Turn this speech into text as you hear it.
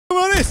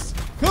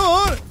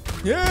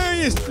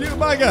Yes, little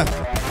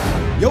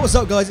BAKA. Yo, what's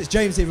up, guys? It's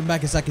James here from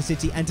BAKA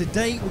City, and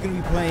today we're going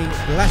to be playing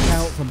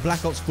Blackout from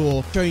Black Ops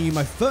 4, showing you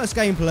my first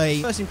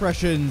gameplay, first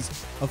impressions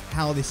of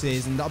how this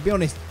is. And I'll be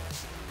honest,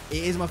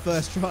 it is my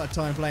first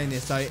time playing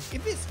this, so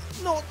if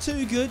it's not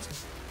too good,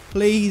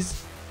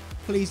 please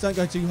don't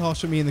go too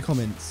harsh on me in the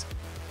comments.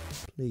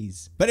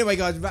 Please. But anyway,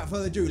 guys, without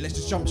further ado, let's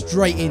just jump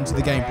straight into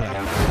the gameplay.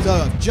 So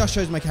I've just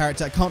chosen my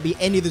character. It can't be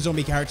any of the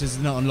zombie characters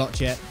that are not unlocked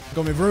yet. I've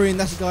gone with Ruin.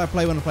 That's the guy I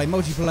play when I play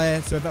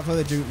multiplayer. So without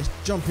further ado, let's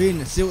jump in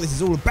and see what this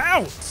is all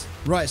about.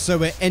 Right, so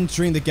we're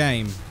entering the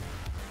game.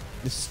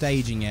 The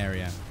staging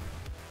area.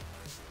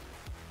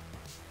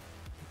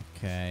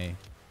 Okay.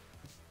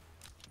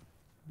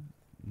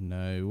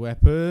 No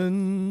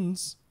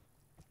weapons.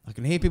 I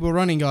can hear people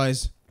running,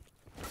 guys.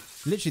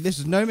 Literally, this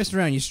is no messing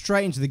around. You're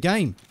straight into the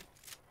game.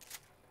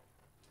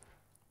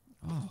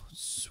 Oh,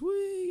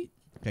 sweet.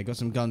 Okay, got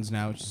some guns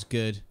now, which is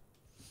good.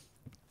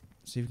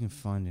 Let's see if we can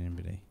find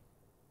anybody.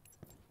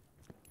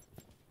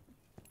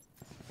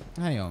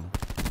 Hang on.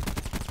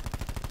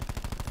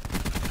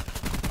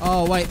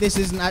 Oh, wait, this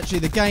isn't actually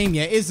the game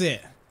yet, is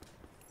it?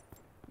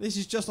 This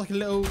is just like a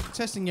little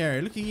testing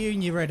area. Look at you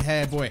and your red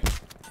hair, boy.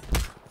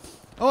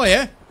 Oh,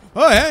 yeah?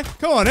 Oh, yeah?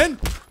 Come on, then.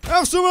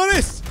 Have some of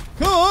this.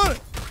 Come on.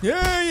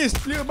 Yeah,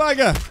 yes, little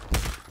BAKA.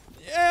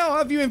 Yeah, I'll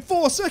have you in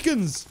 4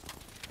 seconds.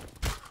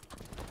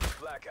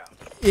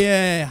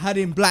 Yeah, had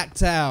him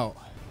blacked out.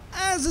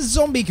 As a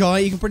zombie guy,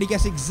 you can pretty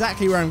guess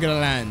exactly where I'm going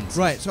to land.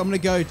 Right, so I'm going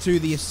to go to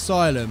the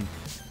asylum,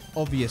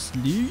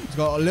 obviously. It's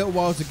got a little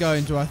while to go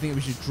until I think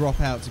we should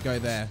drop out to go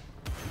there.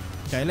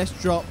 Okay, let's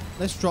drop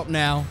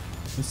now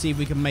and see if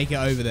we can make it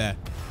over there.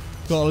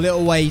 Got a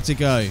little way to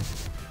go.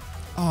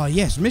 Oh,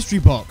 yes, mystery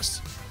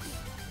box.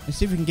 Let's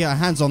see if we can get our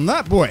hands on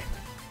that, boy.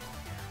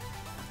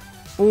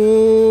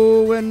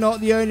 Oh, we're not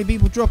the only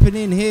people dropping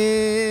in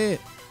here.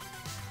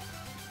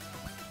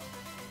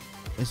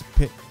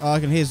 Oh, I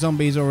can hear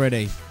zombies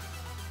already.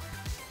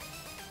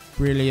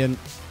 Brilliant.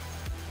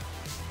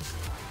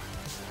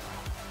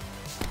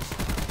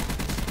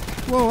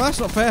 Whoa, that's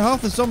not fair.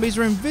 Half the zombies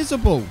are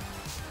invisible.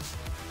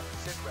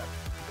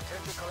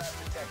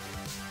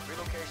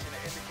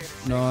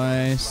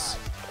 Nice.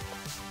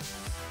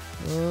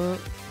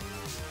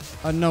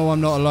 I know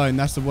I'm not alone.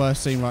 That's the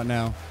worst scene right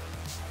now.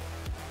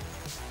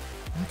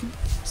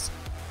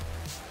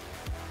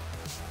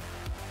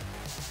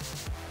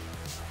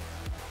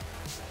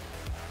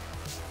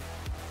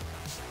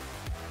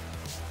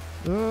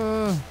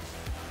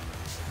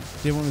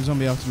 Didn't want the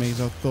zombie after me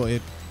because I thought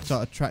it'd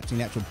start attracting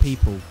the actual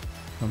people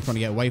I'm trying to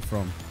get away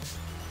from.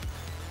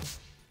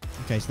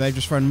 Okay, so they've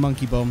just thrown a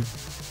monkey bomb.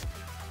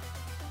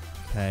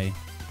 Okay.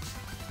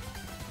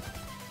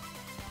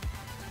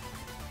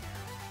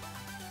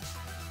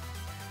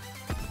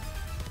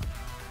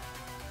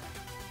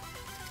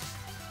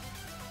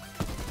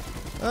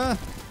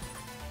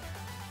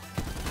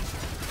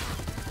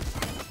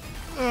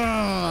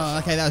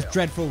 Okay, that was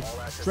dreadful.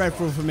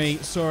 Dreadful for me.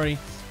 Sorry.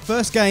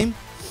 First game.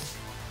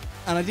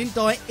 And I didn't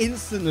die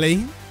instantly,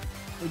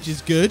 which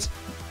is good.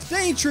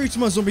 Staying true to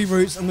my zombie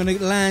roots, I'm going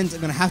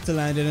to have to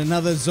land in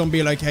another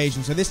zombie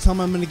location. So this time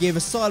I'm going to give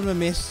Asylum a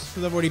miss,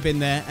 because I've already been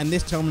there. And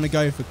this time I'm going to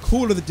go for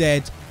Call of the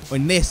Dead, or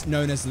in this,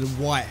 known as the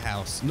White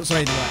House. Not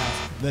sorry, the White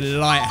House. The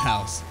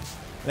Lighthouse.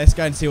 Let's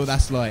go and see what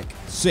that's like.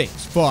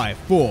 6, 5,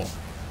 4,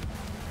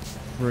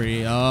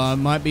 3. I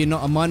might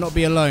not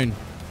be alone.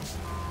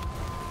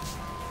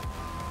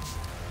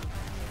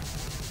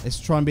 Let's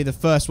try and be the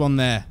first one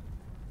there.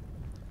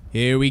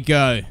 Here we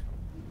go.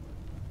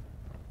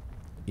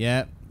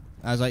 Yep,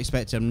 as I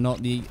expected, I'm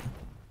not the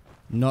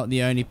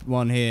only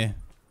one here.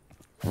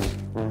 No!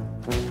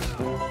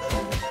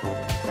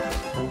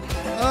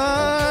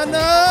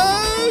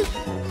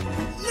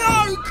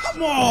 No,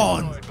 come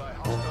on!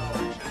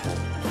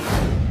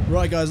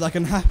 Right, guys, I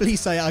can happily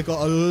say I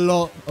got a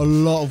lot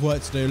of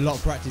work to do, a lot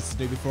of practice to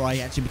do before I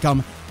actually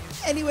become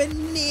anywhere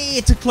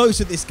near to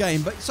close at this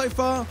game. But so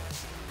far,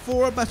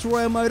 for a Battle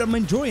Royale mode, I'm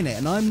enjoying it.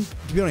 And I'm,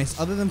 to be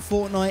honest, other than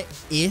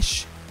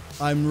Fortnite-ish,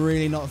 I'm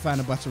really not a fan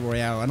of Battle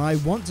Royale. And I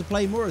want to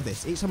play more of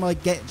this. Each time I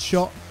get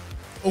shot,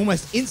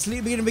 almost instantly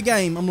at the beginning of a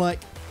game, I'm like,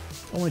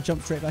 I want to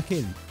jump straight back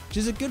in. Which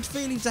is a good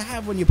feeling to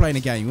have when you're playing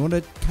a game. You want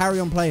to carry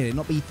on playing it,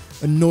 not be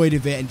annoyed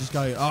with it and just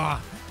go,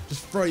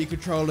 just throw your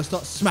controller,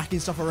 start smacking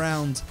stuff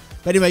around.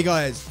 But anyway,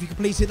 guys, if you could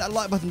please hit that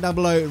like button down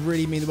below, it would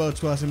really mean the world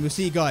to us. And we'll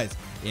see you guys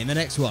in the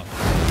next one.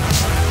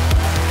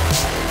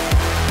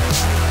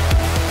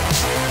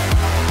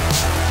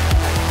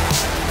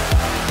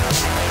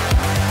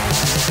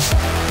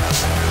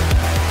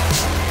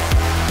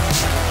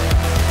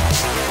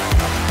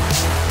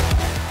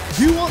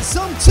 You want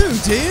some too,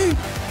 do you?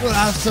 We'll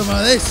have some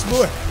of this,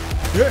 boy.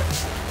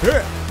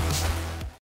 Yeah.